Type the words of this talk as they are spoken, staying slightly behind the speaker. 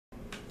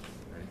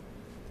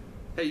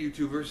Hey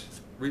YouTubers,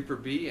 Reaper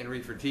B and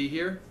Reefer T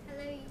here.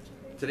 Hello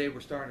YouTubers. Today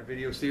we're starting a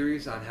video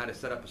series on how to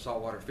set up a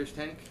saltwater fish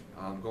tank.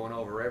 Going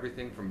over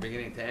everything from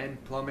beginning to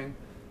end, plumbing,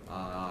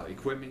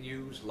 equipment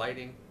use,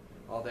 lighting,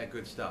 all that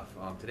good stuff.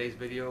 Today's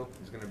video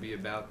is going to be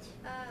about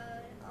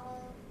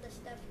all the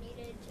stuff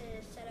needed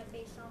to set up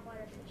a saltwater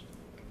fish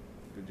tank.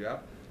 Good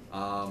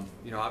job.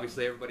 You know,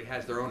 obviously everybody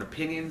has their own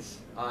opinions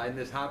in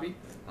this hobby.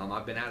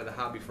 I've been out of the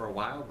hobby for a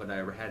while, but I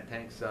ever had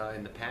tanks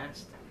in the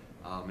past.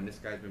 And this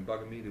guy's been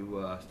bugging me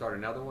to start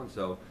another one,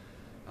 so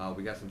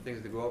we got some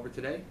things to go over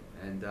today,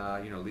 and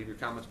you know, leave your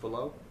comments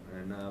below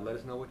and let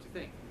us know what you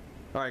think.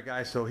 Alright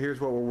guys, so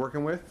here's what we're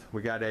working with.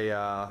 We got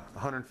a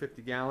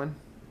 150 gallon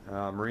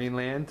marine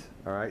land,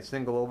 alright,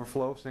 single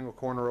overflow, single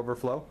corner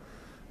overflow.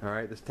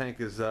 Alright, this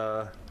tank is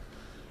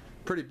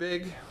pretty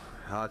big.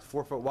 It's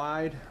 4 foot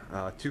wide,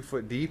 2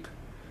 foot deep,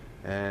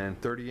 and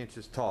 30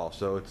 inches tall,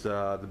 so it's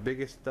the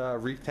biggest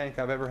reef tank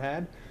I've ever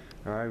had.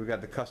 Alright, we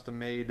got the custom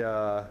made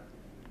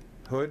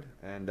hood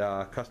and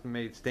custom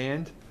made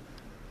stand.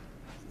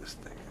 This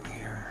thing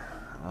here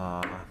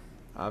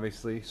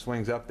obviously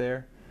swings up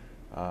there.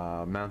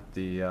 Mount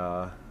the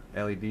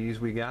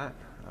LEDs we got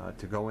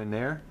to go in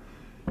there,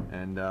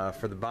 and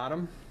for the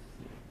bottom,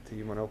 do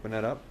you want to open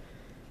that up?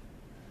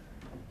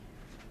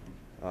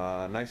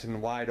 Nice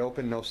and wide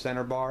open, no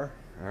center bar.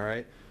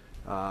 Alright,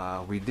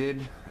 we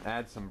did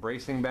add some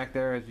bracing back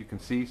there, as you can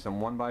see,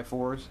 some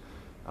 1x4s.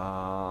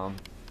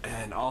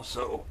 And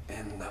also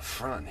in the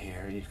front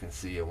here you can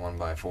see a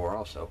 1x4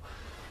 also.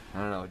 I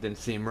don't know, it didn't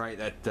seem right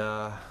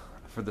that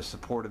for the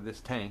support of this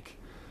tank,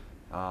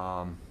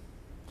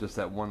 just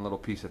that one little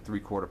piece of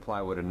 3/4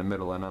 plywood in the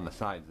middle and on the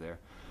sides there.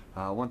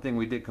 One thing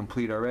we did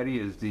complete already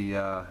is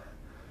the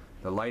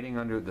lighting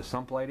under the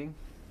sump lighting,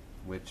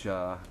 which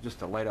just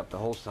to light up the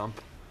whole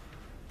sump.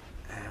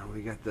 And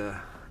we got the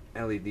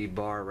LED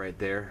bar right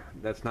there.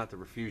 That's not the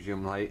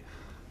refugium light,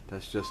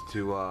 that's just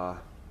to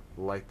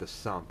light the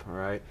sump.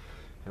 Alright,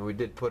 and we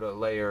did put a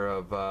layer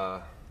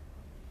of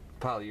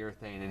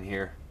polyurethane in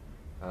here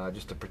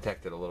just to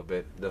protect it a little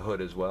bit, the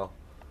hood as well,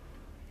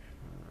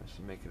 just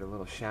to make it a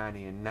little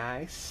shiny and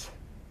nice.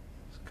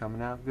 It's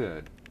coming out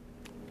good.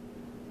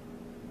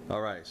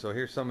 Alright, so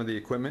here's some of the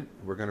equipment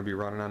we're going to be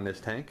running on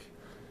this tank.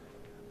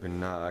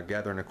 Been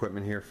gathering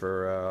equipment here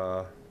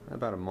for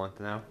about a month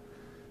now.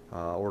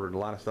 Ordered a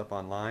lot of stuff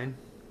online.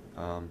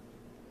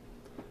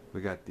 We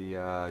got the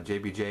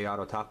JBJ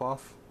auto top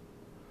off.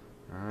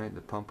 Alright,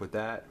 the pump with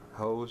that,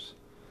 hose,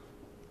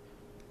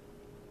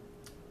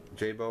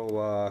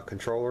 Jabo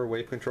controller,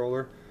 wave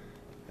controller,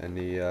 and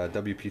the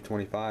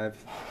WP25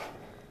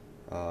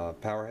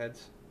 power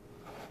heads.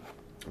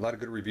 A lot of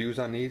good reviews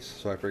on these,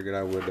 so I figured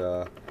I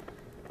would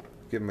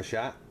give them a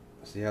shot,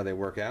 see how they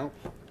work out.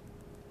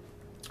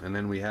 And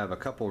then we have a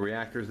couple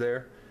reactors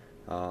there.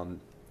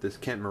 This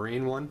Kent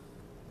Marine one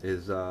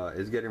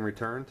is getting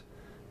returned.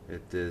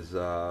 It is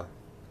not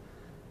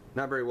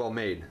very well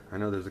made. I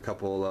know there's a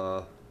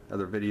couple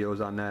other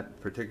videos on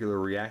that particular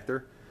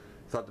reactor.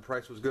 Thought the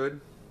price was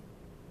good.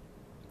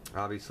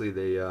 Obviously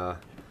the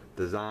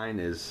design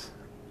is,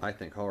 I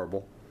think,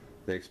 horrible.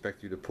 They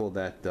expect you to pull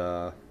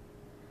that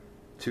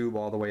tube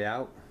all the way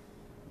out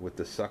with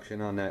the suction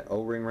on that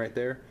O-ring right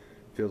there.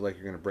 Feels like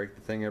you're going to break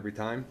the thing every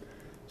time.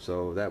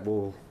 So that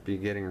will be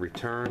getting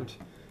returned,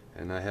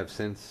 and I have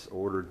since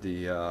ordered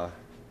the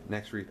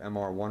Next Reef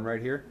MR1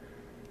 right here.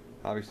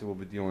 Obviously we'll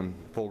be doing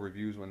full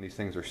reviews when these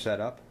things are set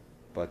up,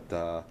 but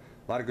a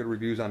lot of good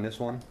reviews on this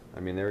one.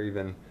 I mean, they're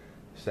even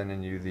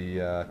sending you the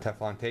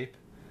Teflon tape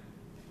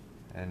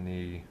and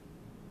the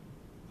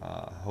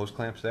hose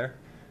clamps there.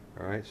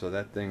 Alright, so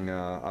that thing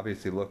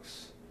obviously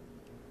looks,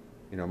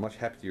 you know, much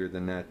heftier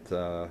than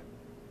that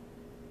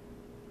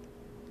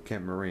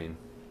Kent Marine.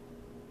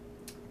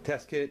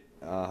 Test kit,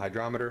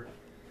 hydrometer,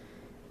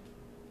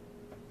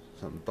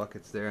 some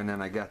buckets there, and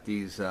then I got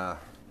these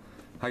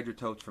hydro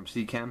totes from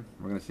Chem.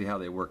 We're going to see how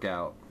they work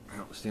out. They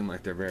don't seem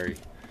like they're very,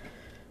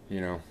 you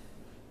know,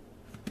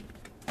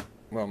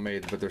 well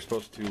made, but they're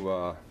supposed to,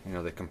 you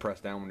know, they compress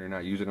down when you're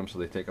not using them, so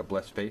they take up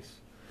less space.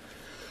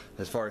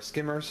 As far as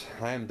skimmers,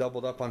 I am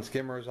doubled up on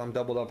skimmers. I'm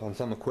doubled up on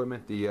some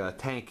equipment. The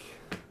tank,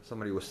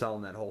 somebody was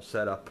selling that whole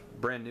setup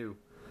brand new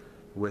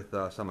with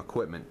some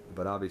equipment,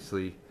 but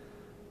obviously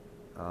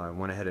I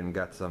went ahead and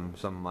got some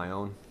of my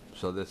own.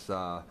 So this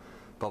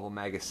Bubble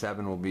Magus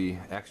 7 will be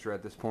extra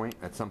at this point.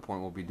 At some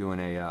point we'll be doing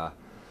a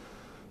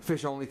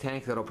fish only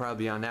tank that'll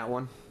probably be on that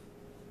one.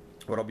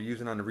 What I'll be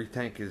using on the reef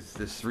tank is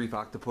this Reef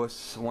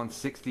Octopus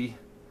 160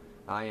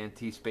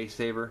 INT Space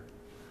Saver.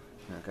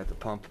 And I've got the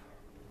pump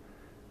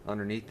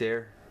underneath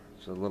there,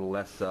 so a little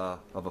less of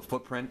a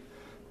footprint,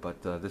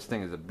 but this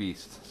thing is a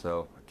beast,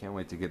 so I can't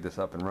wait to get this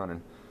up and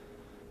running.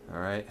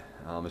 Alright,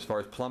 as far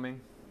as plumbing,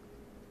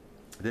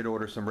 I did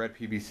order some red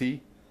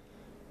PVC,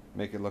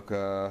 make it look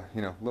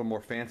you know, a little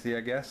more fancy, I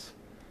guess.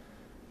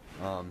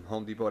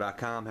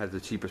 HomeDepot.com has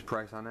the cheapest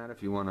price on that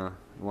if you wanna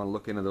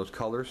look into those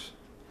colors.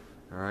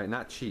 Alright,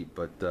 not cheap,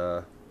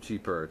 but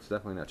cheaper. It's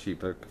definitely not cheap.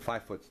 They're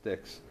 5-foot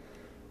sticks,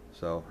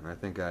 so I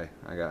think I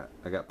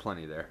got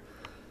plenty there.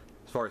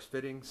 As far as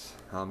fittings,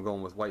 I'm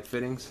going with white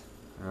fittings.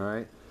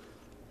 Alright.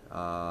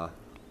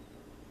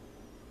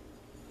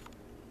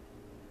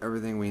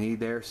 Everything we need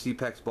there.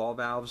 CPEX ball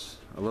valves,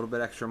 a little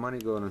bit extra money.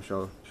 Go ahead and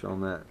show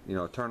them that. You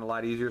know, turn a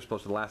lot easier,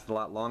 supposed to last a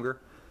lot longer.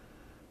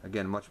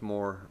 Again, much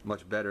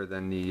better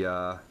than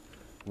the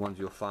ones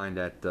you'll find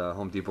at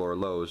Home Depot or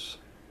Lowe's.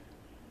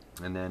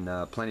 And then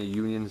plenty of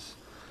unions.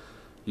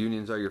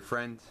 Unions are your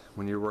friend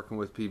when you're working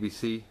with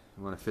PVC.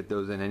 You want to fit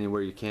those in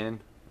anywhere you can.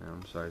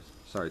 I'm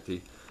sorry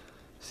T.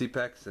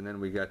 CPEX, and then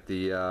we got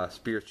the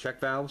Spears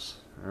check valves.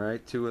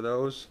 Alright, 2 of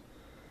those.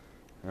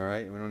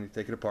 Alright, we don't need to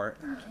take it apart,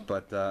 okay.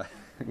 But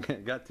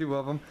got 2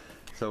 of them,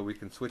 so we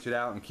can switch it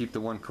out and keep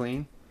the one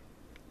clean.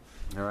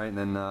 Alright, and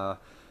then I'll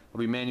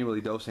be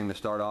manually dosing to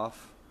start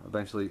off.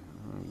 Eventually,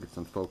 get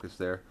some focus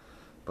there.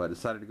 But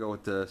decided to go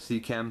with the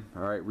C-Chem.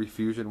 Alright, Reef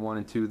Fusion 1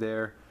 and 2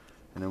 there.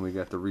 And then we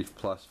got the Reef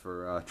Plus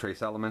for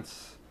trace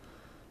elements.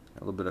 A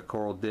little bit of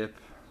coral dip,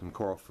 some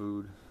coral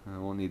food. I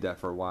won't need that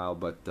for a while,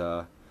 but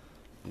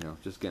you know,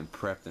 just getting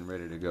prepped and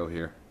ready to go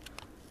here.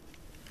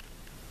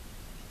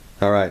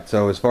 Alright,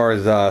 so as far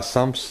as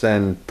sumps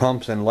and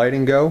pumps and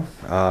lighting go,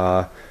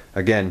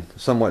 again,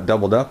 somewhat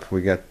doubled up.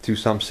 We got 2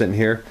 sumps sitting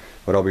here.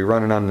 What I'll be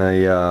running on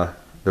the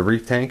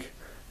reef tank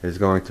is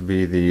going to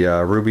be the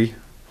Ruby,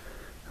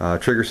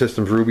 Trigger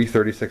Systems Ruby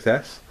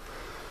 36S.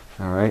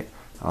 Alright,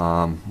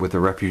 with the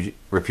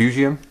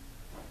refugium.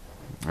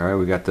 Alright,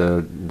 we got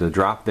the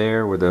drop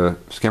there where the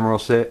skimmer will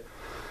sit.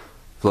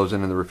 Flows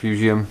into the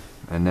refugium.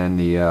 And then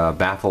the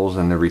baffles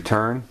and the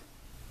return.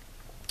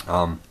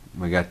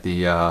 We got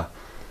the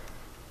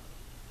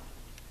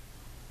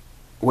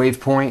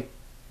wave point.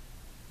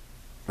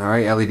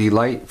 Alright, LED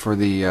light for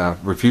the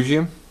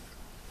refugium.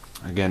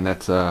 Again,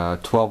 that's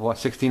 12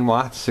 watts, 16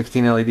 watts,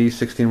 16 LEDs,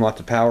 16 watts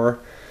of power.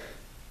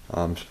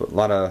 A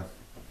lot of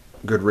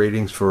good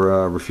ratings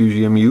for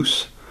refugium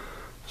use.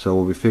 So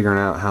we'll be figuring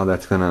out how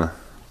that's gonna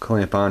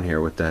clamp on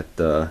here with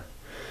that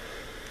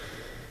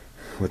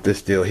with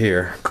this deal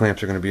here.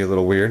 Clamps are gonna be a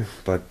little weird,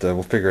 but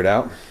we'll figure it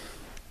out.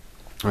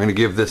 I'm gonna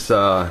give this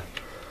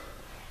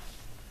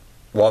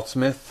Walt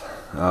Smith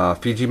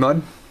Fiji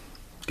mud.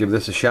 Give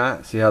this a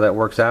shot, see how that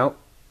works out.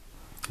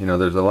 You know,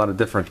 there's a lot of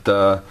different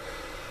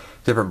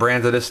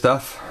brands of this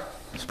stuff.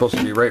 It's supposed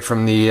to be right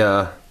from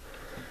the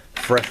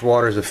fresh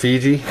waters of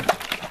Fiji.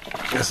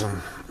 Got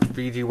some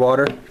Fiji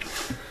water.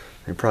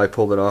 They probably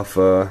pulled it off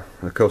the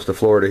coast of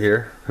Florida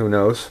here. Who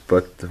knows?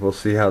 But we'll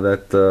see how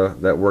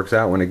that works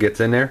out when it gets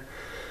in there.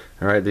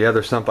 All right. The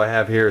other sump I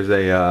have here is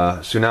a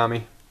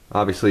Tsunami.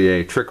 Obviously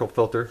a trickle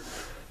filter.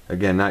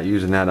 Again, not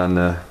using that on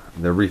the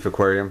reef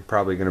aquarium.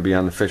 Probably going to be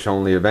on the fish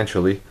only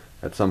eventually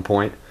at some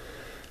point.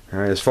 All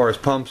right. As far as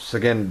pumps,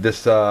 again,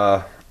 this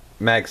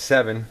Mag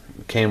 7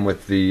 came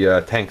with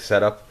the tank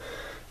setup.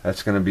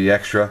 That's going to be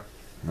extra.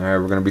 All right.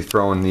 We're going to be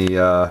throwing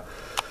the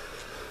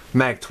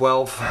Mag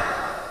 12.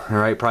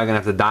 Alright, probably going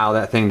to have to dial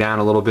that thing down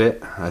a little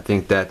bit. I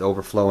think that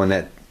overflow in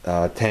that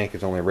tank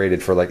is only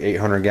rated for like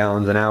 800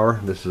 gallons an hour.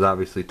 This is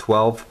obviously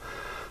 12.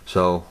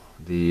 So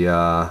the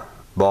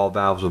ball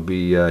valves will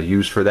be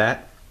used for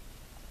that.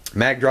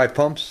 Mag drive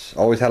pumps,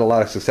 always had a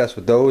lot of success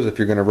with those if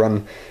you're going to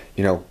run,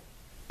 you know,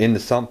 in the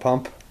sump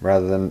pump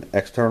rather than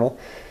external.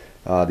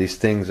 These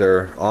things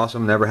are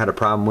awesome, never had a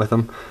problem with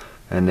them,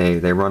 and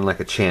they run like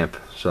a champ.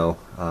 So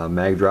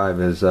mag drive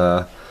is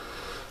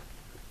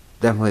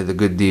definitely the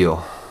good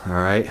deal.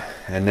 Alright,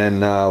 and then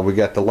we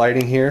got the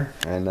lighting here,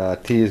 and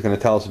T is going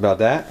to tell us about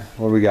that.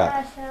 What do we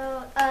got?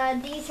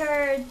 These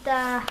are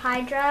the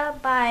Hydra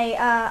by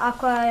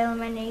Aqua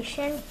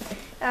Illumination.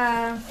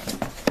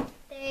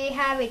 They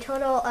have a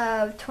total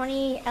of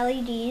 20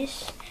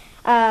 LEDs,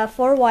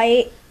 4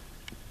 white,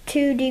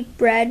 2 deep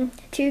red,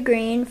 2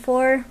 green,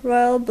 4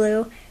 royal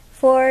blue,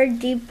 4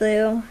 deep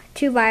blue,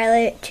 2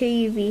 violet, 2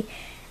 UV.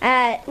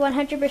 At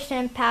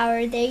 100%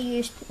 power, they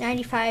use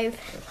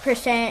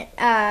 95%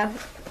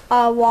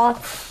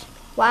 watts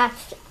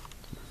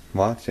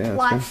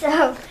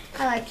of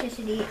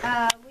electricity.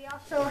 We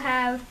also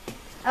have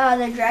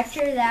the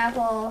director that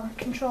will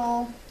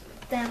control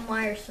them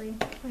wirelessly.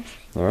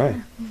 Alright.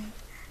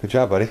 Good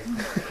job, buddy.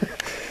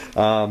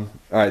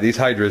 Alright, these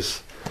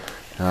Hydras.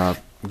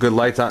 Good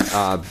lights on.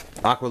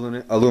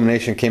 Aqua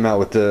Illumination came out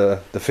with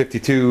the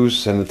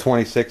 52s and the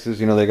 26s.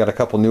 You know, they got a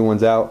couple new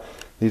ones out.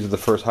 These are the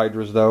first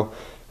Hydras though,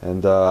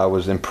 and I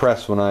was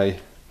impressed when I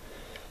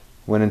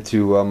went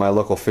into my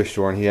local fish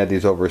store and he had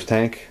these over his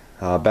tank.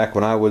 Back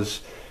when I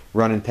was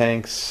running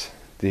tanks,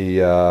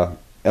 the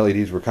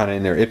LEDs were kind of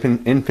in their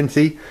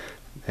infancy,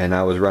 and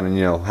I was running,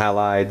 you know,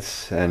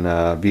 halides and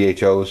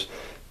VHOs,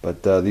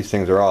 but these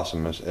things are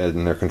awesome,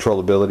 and their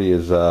controllability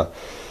is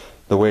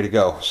the way to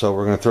go. So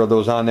we're going to throw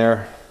those on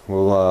there.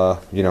 We'll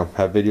you know,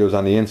 have videos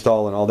on the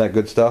install and all that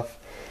good stuff,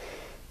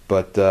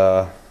 but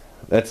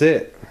that's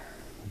it.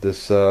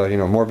 This you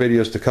know, more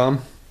videos to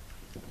come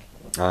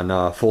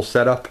on full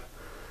setup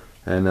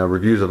and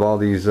reviews of all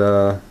these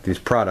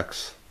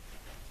products.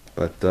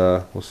 But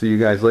we'll see you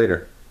guys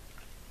later.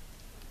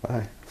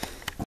 Bye.